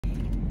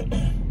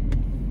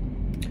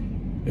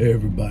Hey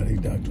everybody,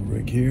 Dr.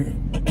 Rick here.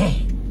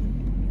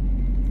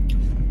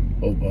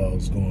 Hope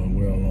all's going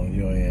well on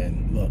your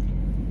end. Look,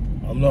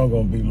 I'm not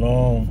going to be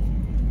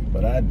long,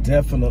 but I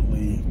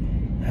definitely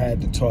had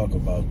to talk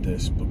about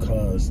this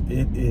because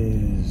it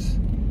is,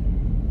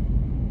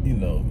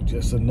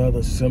 just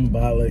another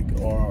symbolic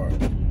or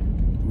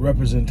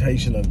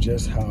representation of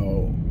just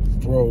how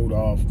thrown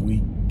off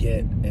we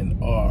get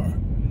and are.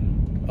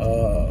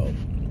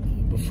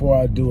 Before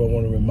I do, I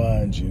want to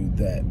remind you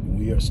that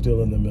we are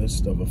still in the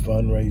midst of a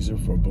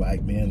fundraiser for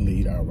Black Men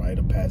Lead, our Rite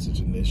of Passage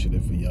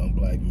initiative for young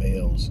black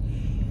males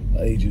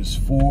ages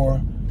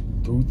 4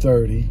 through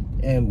 30,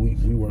 and we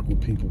work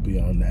with people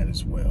beyond that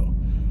as well.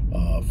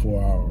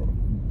 For our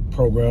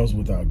programs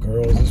with our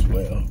girls as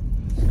well,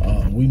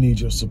 we need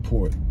your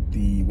support.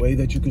 The way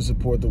that you can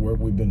support the work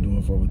we've been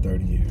doing for over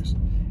 30 years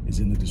is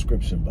in the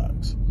description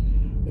box.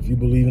 If you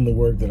believe in the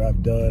work that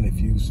I've done, if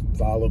you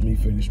followed me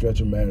for any stretch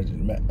of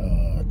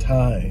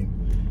time,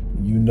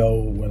 you know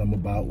what I'm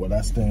about, what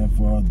I stand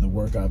for, the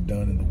work I've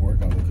done, and the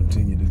work I will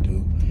continue to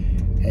do.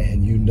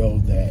 And you know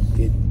that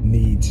it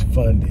needs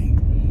funding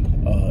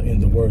in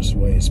the worst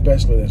way,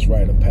 especially this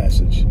Rite of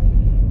Passage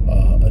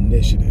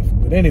initiative.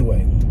 But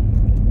anyway,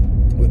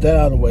 with that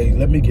out of the way,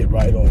 let me get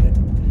right on it.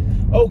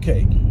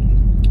 Okay.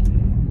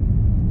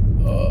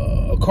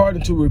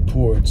 According to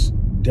reports,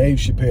 Dave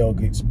Chappelle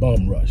gets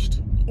bum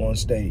rushed on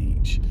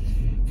stage.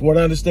 From what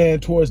I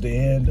understand, towards the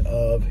end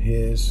of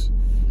his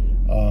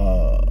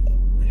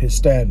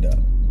stand-up,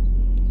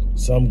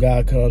 some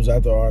guy comes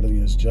out the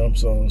audience,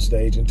 jumps on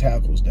stage, and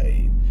tackles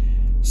Dave,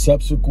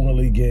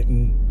 subsequently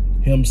getting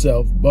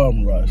himself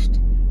bum rushed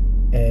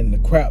and the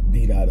crap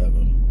beat out of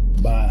him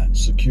by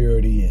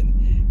security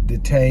and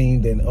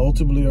detained and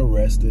ultimately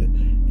arrested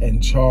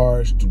and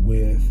charged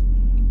with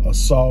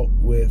assault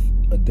with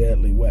a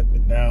deadly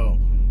weapon. Now,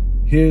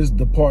 here's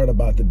the part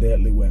about the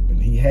deadly weapon.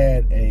 He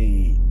had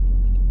a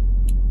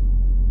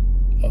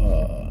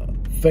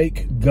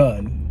fake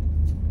gun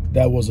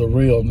that was a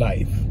real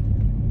knife.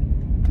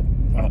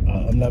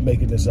 I'm not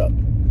making this up.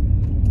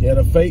 He had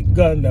a fake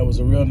gun that was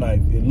a real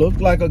knife. It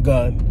looked like a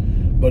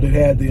gun, but it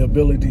had the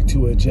ability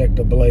to eject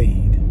a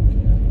blade.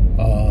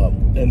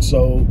 And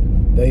so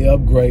they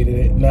upgraded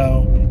it.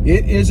 Now,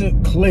 it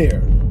isn't clear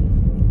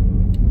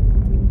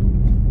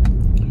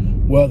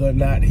whether or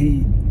not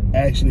he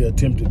actually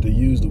attempted to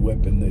use the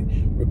weapon. The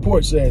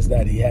report says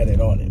that he had it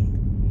on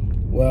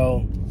him. Well,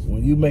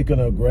 when you make an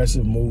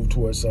aggressive move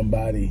towards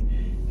somebody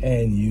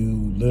and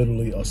you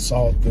literally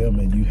assault them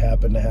and you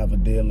happen to have a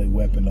deadly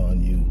weapon on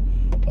you,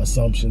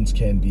 assumptions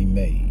can be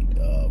made.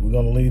 We're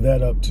going to leave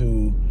that up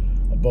to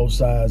both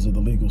sides of the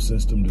legal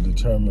system to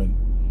determine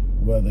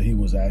whether he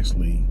was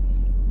actually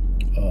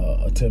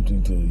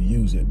attempting to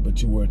use it,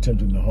 but you were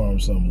attempting to harm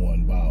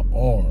someone while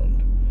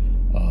armed.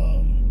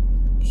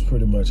 It's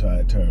pretty much how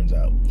it turns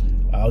out.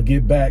 I'll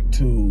get back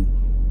to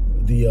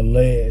the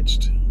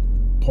alleged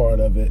part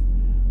of it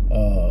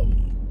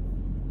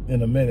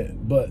in a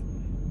minute, but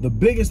the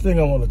biggest thing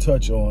I want to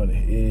touch on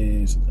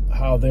is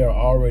how they're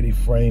already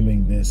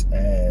framing this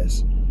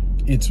as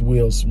it's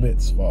Will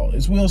Smith's fault.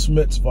 It's Will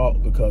Smith's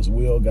fault because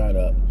Will got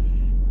up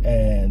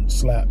and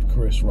slapped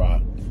Chris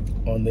Rock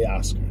on the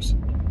Oscars.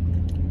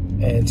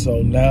 And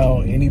so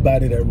now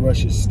anybody that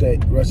rushes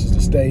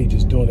the stage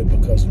is doing it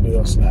because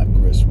Will slapped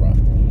Chris Rock.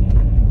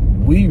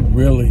 We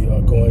really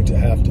are going to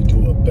have to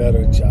do a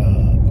better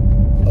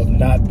job of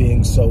not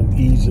being so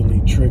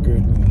easily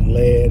triggered and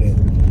led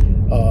and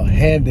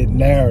handed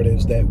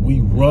narratives that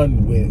we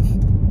run with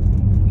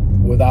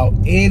without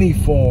any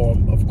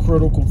form of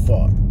critical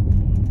thought.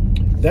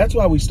 That's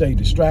why we stay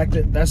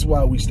distracted. That's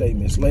why we stay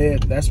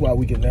misled. That's why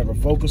we can never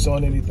focus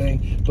on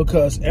anything,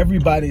 because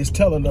everybody is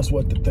telling us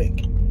what to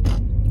think.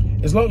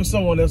 As long as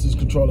someone else is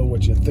controlling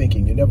what you're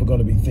thinking, you're never going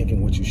to be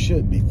thinking what you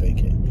should be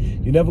thinking.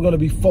 You're never going to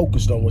be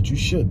focused on what you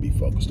should be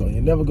focused on.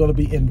 You're never going to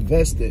be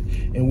invested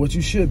in what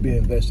you should be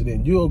invested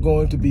in. You're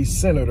going to be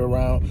centered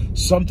around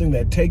something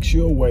that takes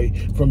you away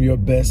from your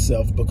best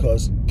self,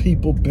 because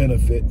people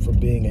benefit from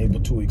being able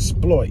to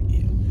exploit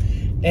you.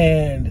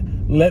 And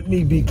let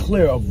me be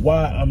clear of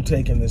why I'm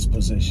taking this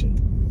position.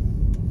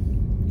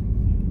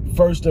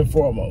 First and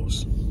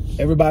foremost,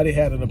 everybody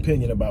had an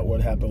opinion about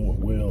what happened with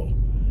Will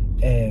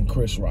and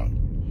Chris Rock,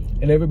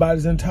 and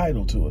everybody's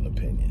entitled to an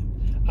opinion.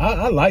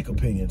 I like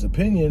opinions.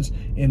 Opinions,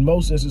 in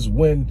most instances,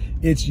 when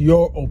it's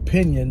your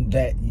opinion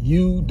that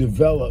you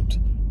developed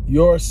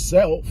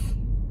yourself,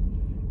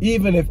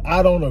 even if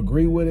I don't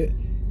agree with it,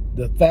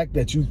 the fact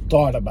that you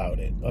thought about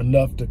it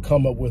enough to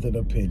come up with an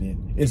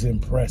opinion is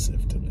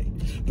impressive to me,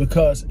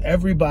 because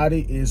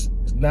everybody is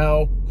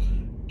now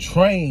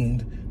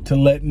trained to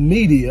let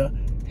media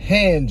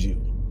hand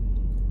you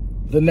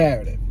the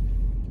narrative.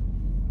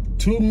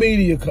 Two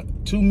media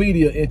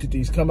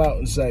entities come out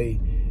and say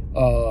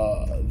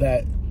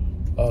that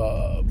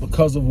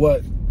because of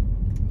what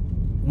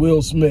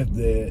Will Smith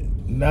did,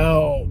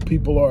 now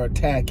people are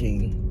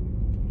attacking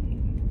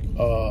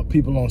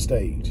people on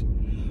stage.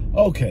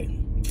 Okay,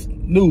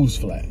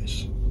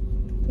 newsflash.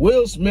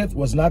 Will Smith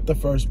was not the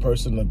first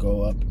person to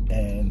go up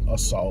and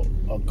assault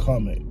a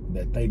comment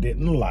that they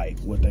didn't like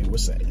what they were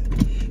saying.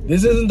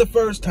 This isn't the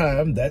first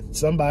time that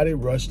somebody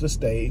rushed the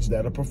stage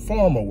that a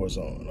performer was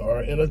on or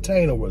an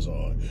entertainer was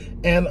on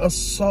and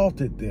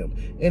assaulted them,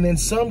 and in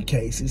some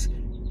cases,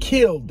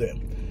 killed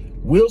them.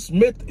 Will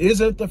Smith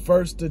isn't the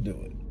first to do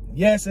it.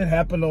 Yes, it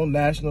happened on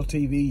national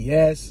TV.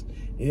 Yes,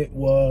 it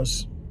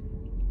was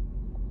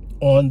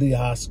on the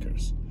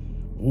Oscars.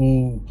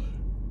 Ooh,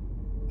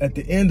 at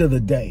the end of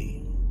the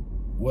day,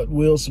 what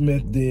Will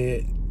Smith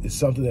did is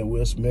something that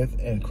Will Smith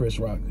and Chris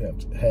Rock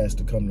has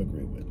to come to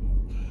agree with.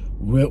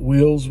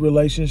 Will's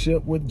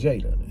relationship with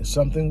Jada is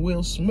something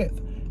Will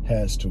Smith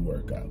has to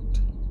work out.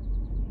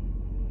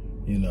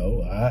 You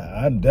know,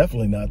 I'm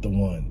definitely not the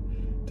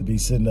one to be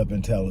sitting up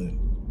and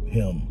telling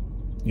him,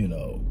 you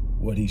know,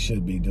 what he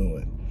should be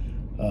doing.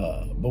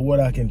 But what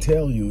I can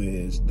tell you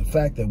is the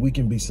fact that we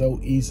can be so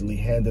easily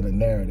handed a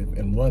narrative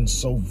and run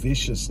so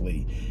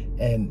viciously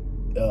and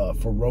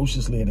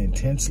ferociously and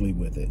intensely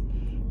with it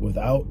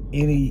without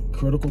any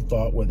critical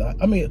thought.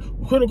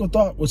 Critical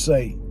thought would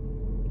say,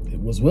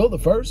 was Will the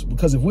first?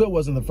 Because if Will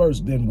wasn't the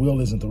first, then Will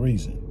isn't the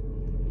reason.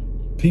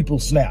 People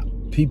snap.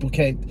 People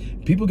get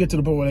to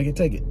the point where they can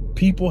take it.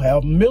 People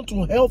have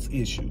mental health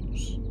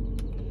issues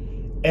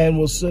and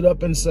will sit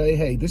up and say,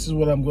 hey, this is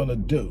what I'm going to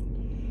do.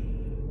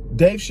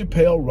 Dave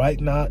Chappelle right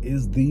now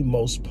is the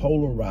most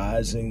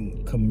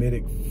polarizing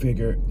comedic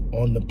figure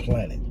on the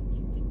planet.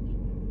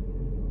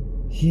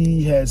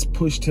 He has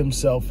pushed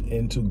himself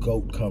into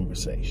GOAT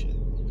conversation.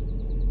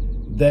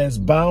 There's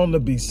bound to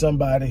be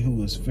somebody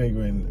who is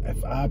figuring,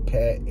 if I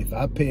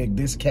peg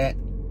this cat,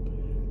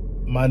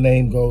 my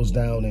name goes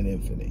down in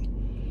infamy.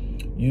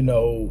 You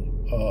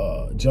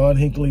know, John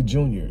Hinckley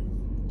Jr.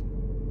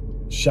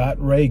 shot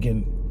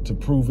Reagan to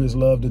prove his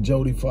love to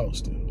Jodie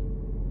Foster.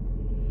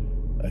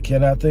 I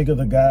cannot think of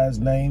the guy's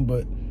name,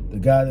 but the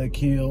guy that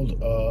killed,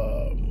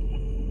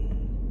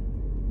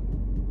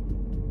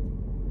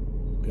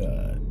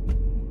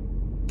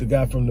 the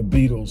guy from the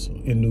Beatles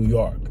in New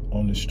York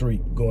on the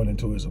street going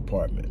into his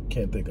apartment.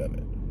 Can't think of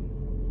it.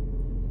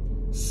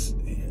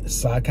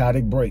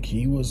 Psychotic break.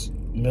 He was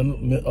a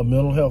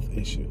mental health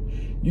issue.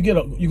 You're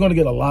going to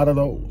get a lot of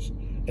those,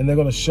 and they're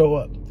going to show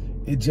up.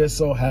 It just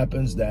so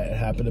happens that it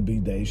happened to be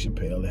Dave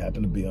Chappelle. It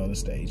happened to be on the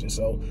stage, and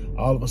so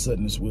all of a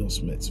sudden it's Will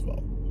Smith's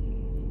fault.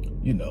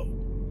 You know,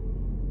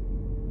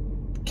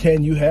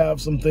 can you have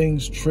some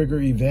things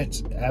trigger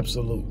events?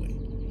 Absolutely.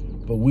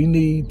 But we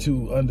need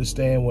to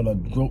understand when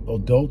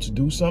adults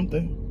do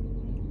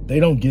something, they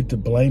don't get to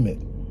blame it.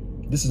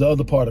 This is the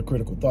other part of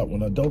critical thought.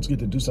 When adults get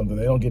to do something,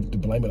 they don't get to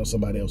blame it on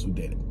somebody else who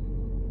did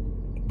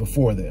it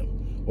before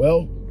them.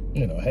 Well,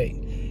 you know,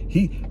 hey,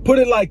 he put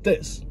it like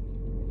this.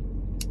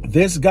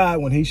 This guy,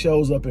 when he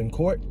shows up in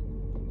court,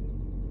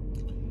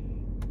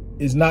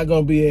 is not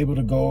going to be able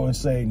to go and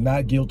say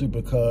not guilty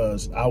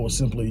because I was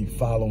simply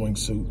following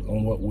suit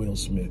on what Will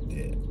Smith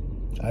did.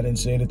 I didn't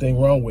see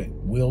anything wrong with it.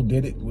 Will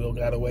did it. Will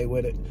got away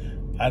with it.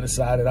 I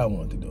decided I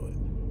wanted to do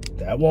it.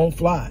 That won't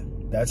fly.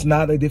 That's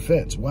not a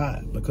defense.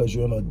 Why? Because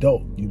you're an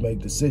adult. You make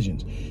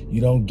decisions.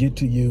 You don't get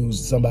to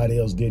use somebody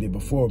else did it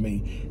before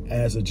me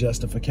as a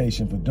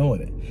justification for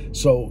doing it.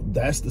 So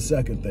that's the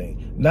second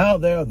thing. Now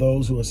there are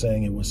those who are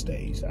saying it was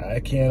staged. I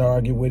can't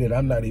argue with it.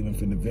 I'm not even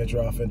finna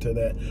venture off into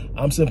that.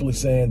 I'm simply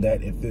saying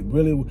that if it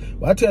really,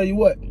 well, I tell you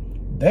what,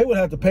 they would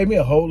have to pay me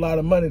a whole lot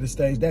of money to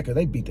stage that because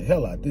they beat the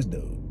hell out of this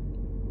dude.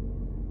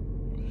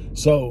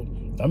 So,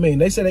 I mean,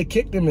 they said they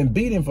kicked him and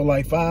beat him for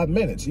like 5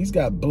 minutes. He's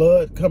got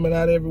blood coming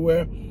out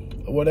everywhere,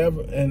 or whatever,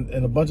 and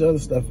a bunch of other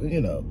stuff,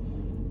 you know.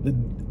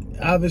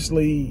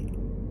 Obviously,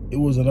 it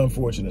was an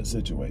unfortunate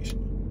situation.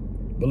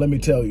 But let me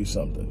tell you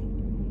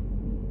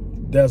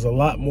something. There's a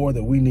lot more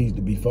that we need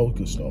to be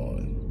focused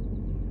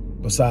on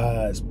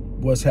besides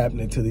what's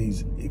happening to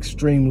these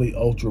extremely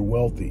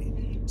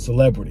ultra-wealthy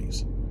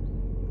celebrities,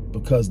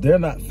 because they're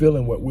not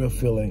feeling what we're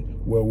feeling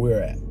where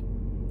we're at.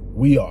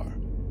 We are.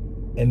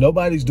 And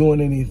nobody's doing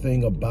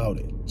anything about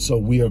it, so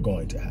we are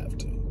going to have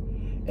to.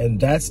 And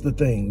that's the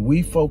thing.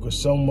 We focus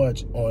so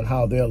much on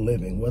how they're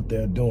living, what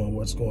they're doing,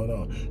 what's going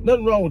on.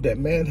 Nothing wrong with that,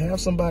 man.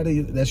 Have somebody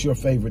that's your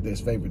favorite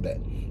this, favorite that.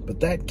 But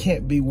that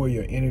can't be where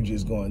your energy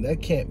is going.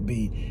 That can't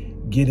be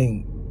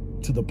getting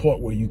to the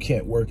point where you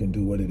can't work and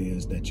do what it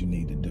is that you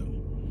need to do.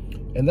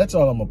 And that's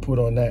all I'm going to put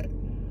on that.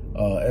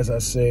 As I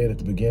said at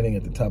the beginning,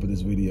 at the top of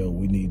this video,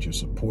 we need your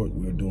support.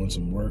 We're doing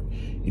some work.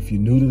 If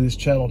you're new to this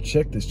channel,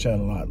 check this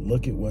channel out.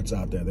 Look at what's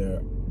out there. There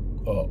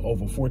are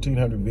over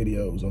 1,400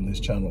 videos on this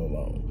channel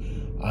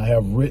alone. I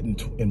have written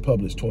and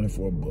published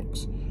 24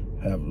 books.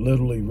 I have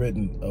literally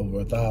written over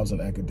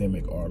 1,000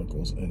 academic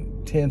articles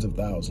and tens of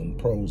thousands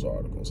prose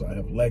articles. I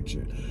have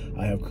lectured.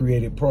 I have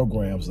created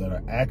programs that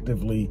are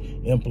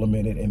actively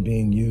implemented and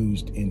being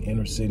used in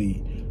inner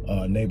city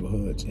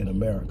neighborhoods in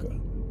America.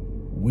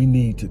 We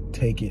need to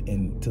take it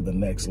into the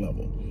next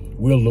level.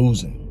 We're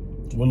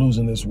losing. We're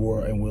losing this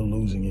war, and we're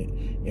losing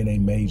it in a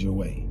major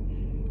way.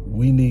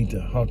 We need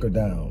to hunker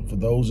down. For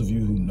those of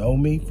you who know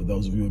me, for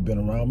those of you who have been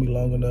around me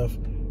long enough,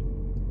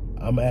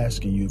 I'm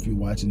asking you, if you're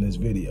watching this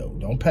video,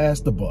 don't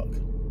pass the buck.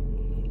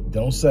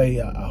 Don't say,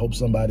 I hope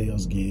somebody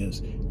else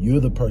gives. You're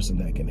the person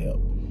that can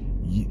help.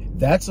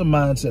 That's a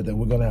mindset that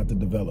we're going to have to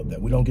develop,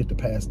 that we don't get to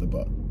pass the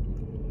buck.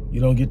 You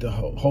don't get to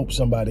hope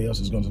somebody else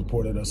is going to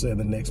support it or say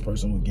the next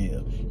person will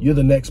give. You're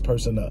the next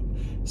person up.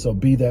 So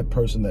be that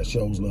person that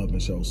shows love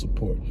and shows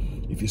support.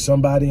 If you're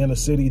somebody in a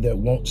city that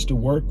wants to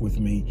work with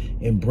me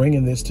in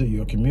bringing this to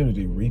your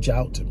community, reach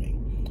out to me.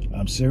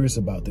 I'm serious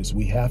about this.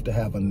 We have to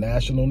have a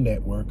national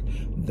network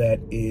that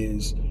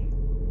is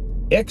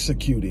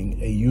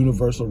executing a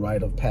universal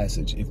rite of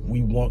passage if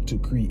we want to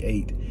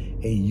create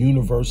a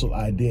universal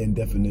idea and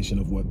definition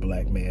of what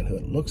Black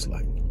manhood looks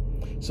like,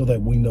 so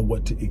that we know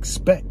what to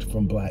expect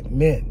from Black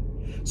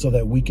men, so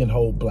that we can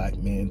hold Black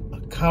men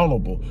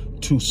accountable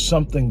to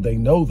something they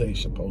know they're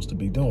supposed to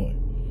be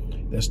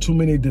doing. There's too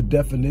many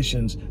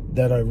definitions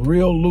that are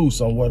real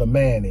loose on what a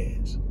man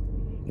is.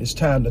 It's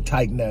time to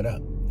tighten that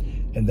up.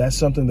 And that's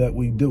something that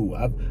we do.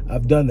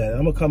 I've done that.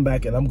 I'm gonna come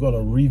back and I'm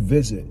gonna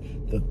revisit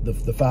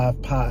the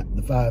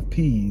five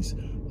P's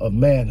of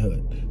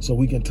manhood, so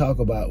we can talk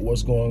about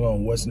what's going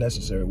on, what's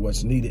necessary,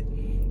 what's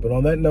needed. But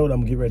on that note, I'm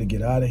gonna get ready to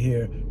get out of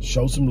here.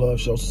 Show some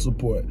love, show some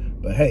support.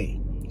 But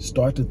hey,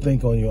 start to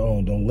think on your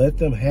own. Don't let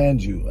them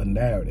hand you a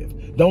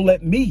narrative. Don't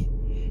let me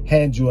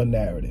hand you a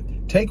narrative.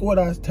 Take what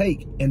I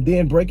take and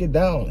then break it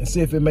down and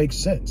see if it makes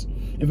sense.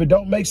 If it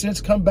don't make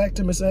sense, come back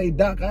to me and say, hey,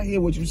 Doc, I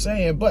hear what you're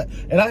saying,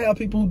 and I have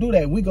people who do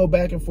that. We go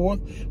back and forth,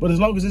 but as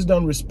long as it's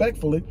done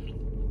respectfully,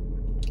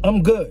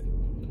 I'm good.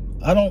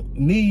 I don't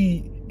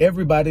need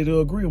everybody to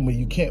agree with me.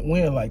 You can't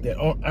win like that.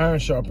 Iron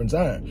sharpens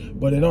iron.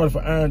 But in order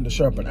for iron to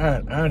sharpen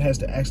iron, iron has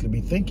to actually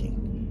be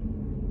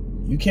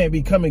thinking. You can't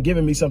be coming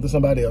giving me something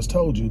somebody else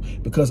told you,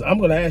 because I'm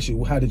going to ask you,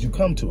 well, how did you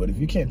come to it? If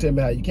you can't tell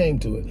me how you came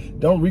to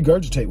it, don't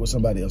regurgitate what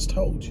somebody else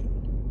told you.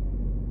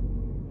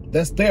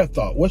 That's their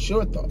thought. What's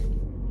your thought?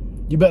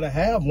 You better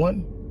have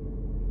one.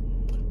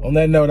 On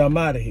that note, I'm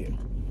out of here.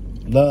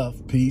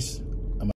 Love, peace.